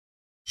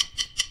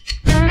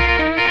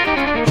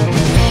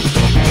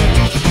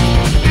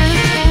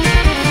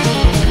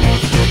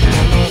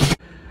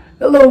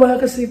Hello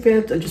mga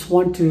kasipit! I just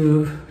want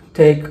to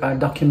take a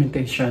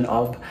documentation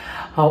of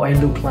how I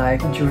look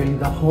like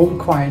during the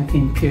home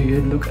quarantine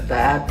period. Look at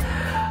that.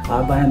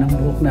 Haba ng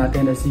buhok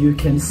natin as you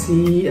can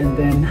see, and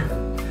then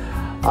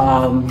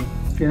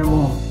you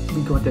know,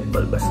 bigoted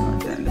balbas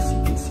natin as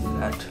you can see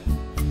that.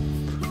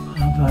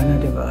 Haba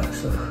na, diba?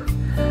 So,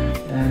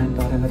 and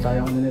para na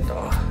tayo ano nito,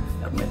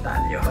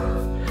 ermitanyo.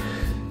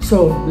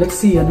 So, let's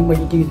see anong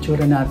magiging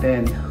itsura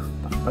natin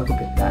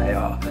pagupit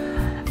tayo.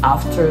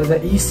 After the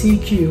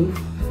ECQ,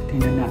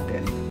 tingnan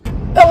natin.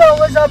 Hello,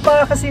 what's up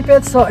mga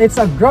kasipit? So,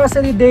 it's a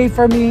grocery day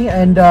for me,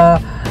 and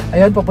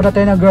ayun, pupunta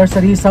tayo ng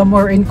grocery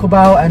somewhere in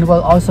Cubao, and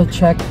we'll also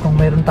check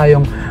kung mayroon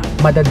tayong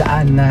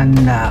madadaanan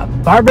na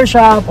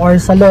barbershop or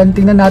salon.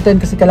 Tingnan natin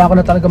kasi kailangan ko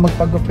na talaga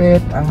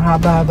magpagupit. Ang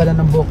haba-haba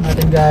na ng buhok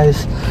natin,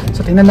 guys. So,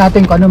 tingnan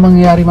natin kung ano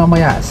mangyayari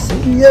mamaya.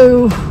 See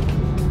you!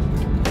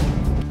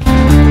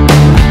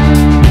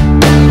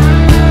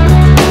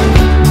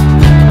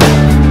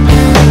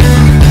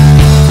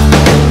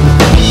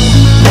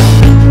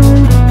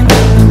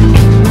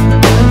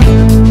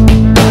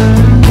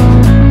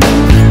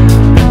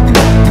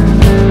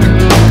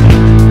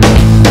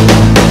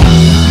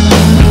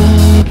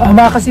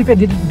 Mga kasipit,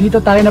 dito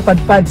tayo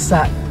napadpad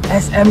sa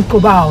SM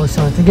Cubao.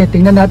 So sige,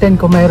 tingnan natin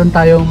kung mayroon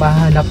tayong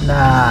mahanap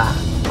na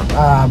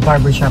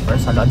barbershop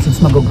or salon since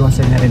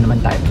mag-grocery na rin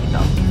naman tayo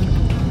dito.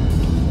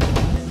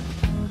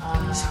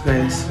 So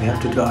guys, we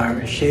have to do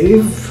our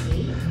shave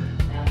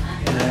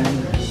and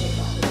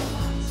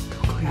to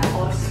clean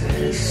up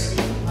this.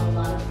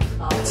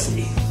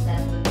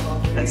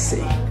 Let's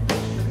see.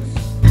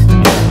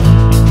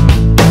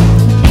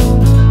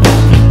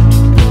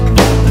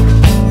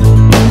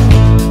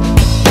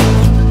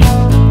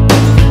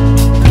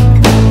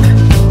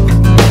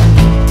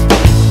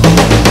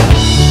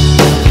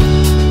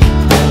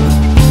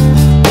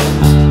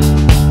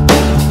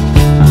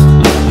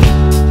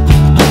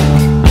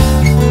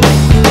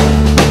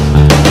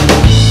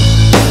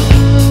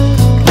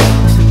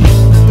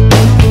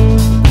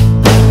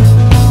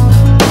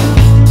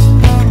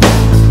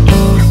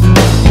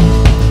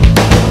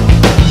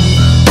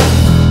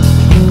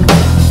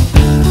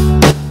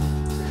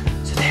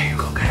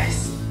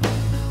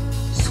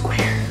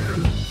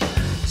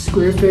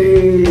 Square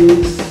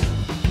face.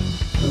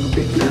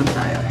 Magupit na lang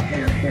tayo.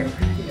 Hair.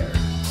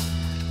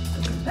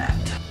 Look at that.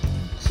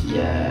 So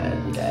yeah,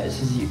 guys,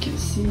 as you can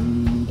see.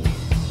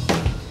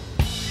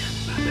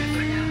 Bye-bye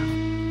for now.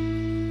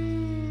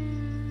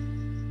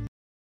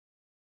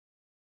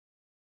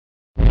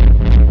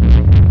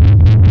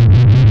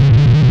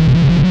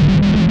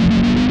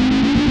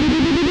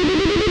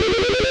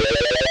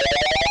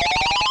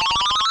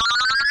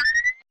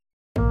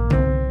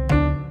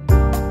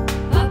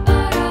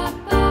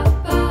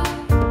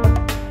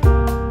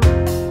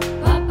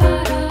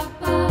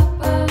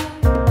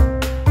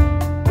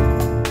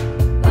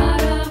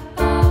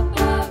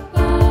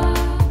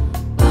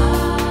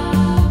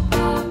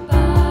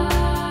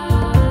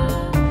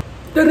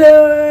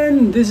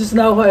 This is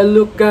now how I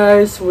look,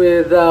 guys,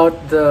 without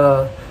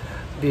the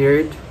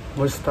beard,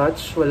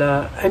 mustache.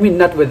 Wala, I mean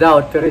not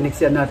without, pero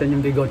iniksiyan natin yung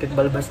bigote at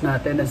balbas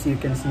natin, as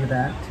you can see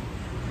that.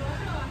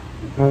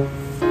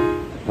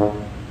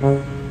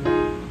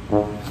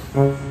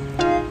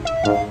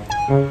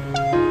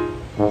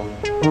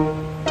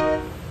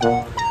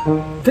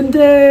 And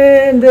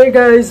then, there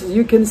guys,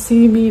 you can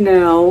see me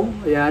now.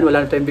 Ayan,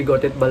 wala na tayong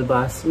bigote at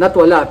balbas. Not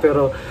wala,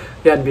 pero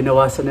yan,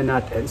 binawasan na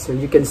natin. So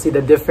you can see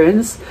the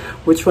difference.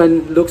 Which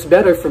one looks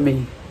better for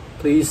me?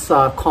 Please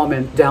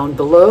comment down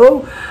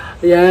below.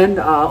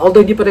 Ayan, although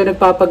hindi pa tayo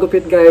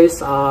nagpapagupit,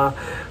 guys,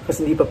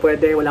 kasi hindi pa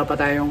pwede, wala pa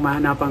tayong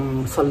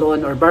mahanapang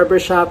salon or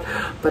barbershop.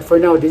 But for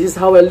now, this is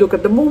how I look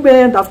at the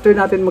moment after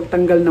natin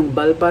magtanggal ng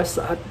balbas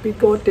at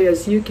bigote,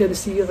 as you can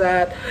see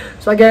that.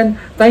 So again,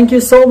 thank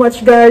you so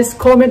much, guys.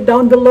 Comment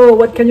down below,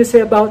 what can you say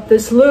about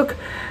this look?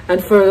 And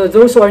for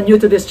those who are new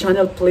to this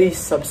channel, please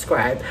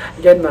subscribe.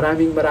 Again,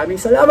 maraming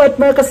salamat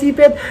mga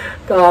kasipit.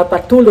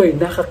 Patuloy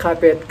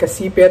nakakapit,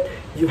 kasipit,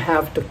 you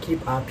have to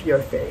keep up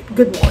your faith.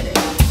 Good morning.